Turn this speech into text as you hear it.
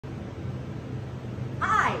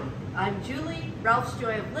I'm Julie, Ralph's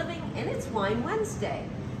Joy of Living, and it's Wine Wednesday.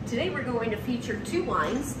 Today we're going to feature two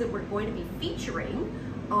wines that we're going to be featuring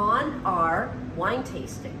on our wine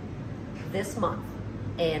tasting this month.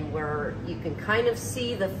 And you can kind of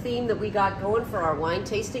see the theme that we got going for our wine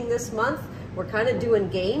tasting this month. We're kind of doing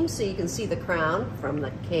games, so you can see the crown from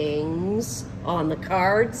the kings on the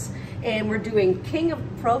cards. And we're doing King of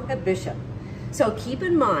Prohibition. So keep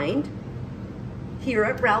in mind, here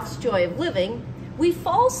at Ralph's Joy of Living, we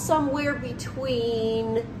fall somewhere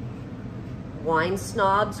between wine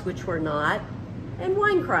snobs, which we're not, and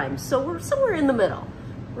wine crimes. So we're somewhere in the middle.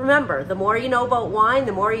 Remember, the more you know about wine,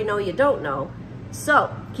 the more you know you don't know.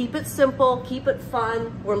 So keep it simple, keep it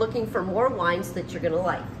fun. We're looking for more wines that you're gonna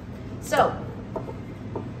like. So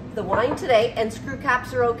the wine today, and screw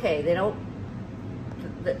caps are okay. They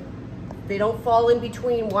don't fall in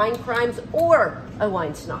between wine crimes or a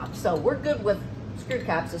wine snob. So we're good with screw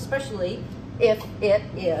caps, especially if it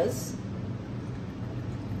is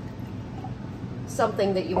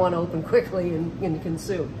something that you want to open quickly and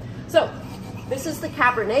consume. So this is the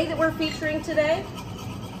Cabernet that we're featuring today.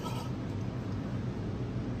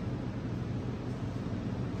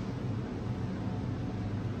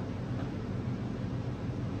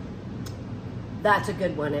 That's a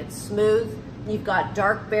good one. It's smooth. You've got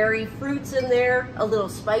dark berry fruits in there, a little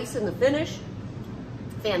spice in the finish.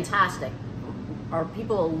 Fantastic. Our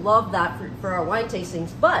people love that for our wine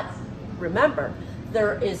tastings, but remember,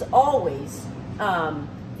 there is always,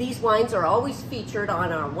 these wines are always featured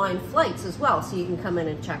on our wine flights as well, so you can come in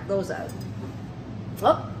and check those out.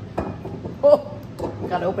 Oh,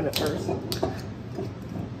 gotta open it first.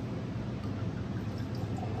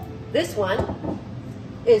 This one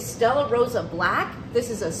is Stella Rosa Black. This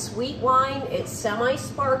is a sweet wine. It's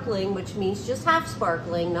semi-sparkling, which means just half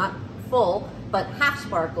sparkling, not full, but half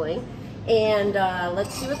sparkling. And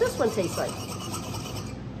let's see what this one tastes like.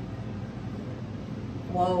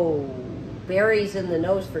 Whoa, berries in the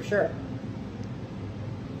nose for sure.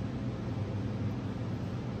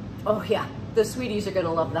 Oh yeah, the sweeties are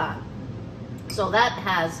gonna love that. So that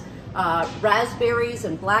has raspberries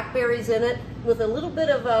and blackberries in it with a little bit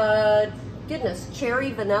of goodness,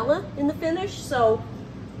 cherry vanilla in the finish. So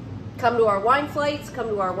come to our wine flights, come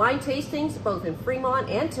to our wine tastings, both in Fremont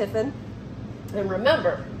and Tiffin. And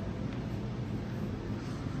remember,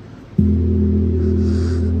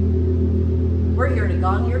 we're here to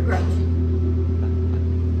gone your grudge.